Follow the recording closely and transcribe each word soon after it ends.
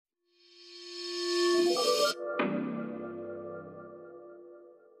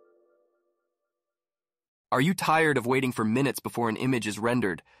Are you tired of waiting for minutes before an image is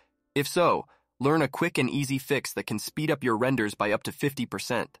rendered? If so, learn a quick and easy fix that can speed up your renders by up to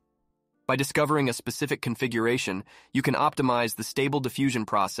 50%. By discovering a specific configuration, you can optimize the Stable Diffusion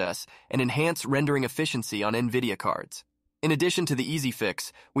process and enhance rendering efficiency on Nvidia cards. In addition to the easy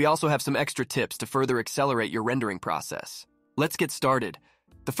fix, we also have some extra tips to further accelerate your rendering process. Let's get started.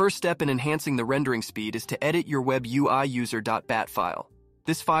 The first step in enhancing the rendering speed is to edit your web UI user.bat file.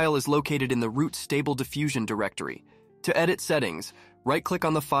 This file is located in the root Stable Diffusion directory. To edit settings, right-click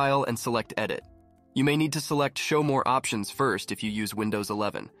on the file and select Edit. You may need to select Show More Options first if you use Windows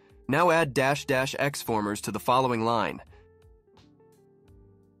 11. Now add --xFormers to the following line.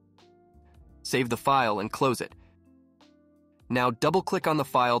 Save the file and close it. Now double-click on the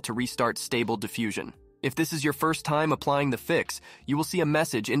file to restart Stable Diffusion. If this is your first time applying the fix, you will see a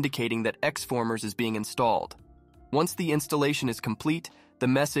message indicating that xFormers is being installed. Once the installation is complete, the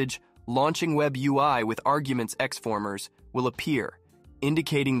message, Launching Web UI with Arguments xFormers, will appear,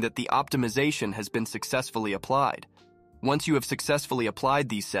 indicating that the optimization has been successfully applied. Once you have successfully applied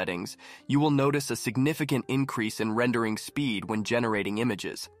these settings, you will notice a significant increase in rendering speed when generating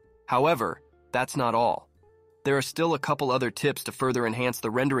images. However, that's not all. There are still a couple other tips to further enhance the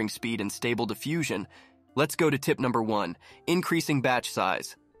rendering speed in Stable Diffusion. Let's go to tip number 1, increasing batch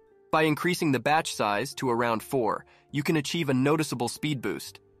size. By increasing the batch size to around 4, you can achieve a noticeable speed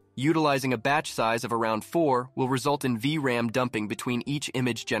boost. Utilizing a batch size of around 4 will result in VRAM dumping between each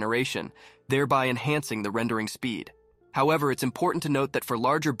image generation, thereby enhancing the rendering speed. However, it's important to note that for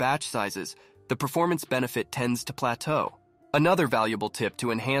larger batch sizes, the performance benefit tends to plateau. Another valuable tip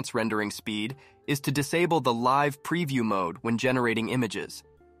to enhance rendering speed is to disable the live preview mode when generating images.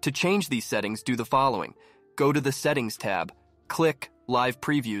 To change these settings, do the following. Go to the Settings tab, click Live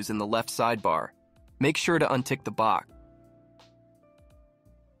Previews in the left sidebar. Make sure to untick the box.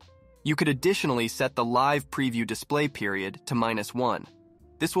 You could additionally set the live preview display period to -1.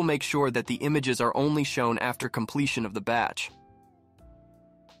 This will make sure that the images are only shown after completion of the batch.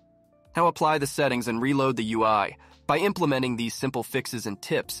 Now apply the settings and reload the UI. By implementing these simple fixes and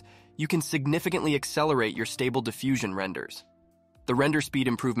tips, you can significantly accelerate your Stable Diffusion renders. The render speed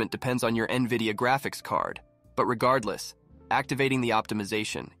improvement depends on your Nvidia graphics card, but regardless, activating the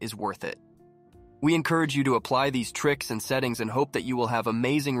optimization is worth it. We encourage you to apply these tricks and settings and hope that you will have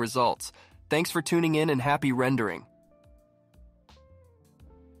amazing results. Thanks for tuning in and happy rendering.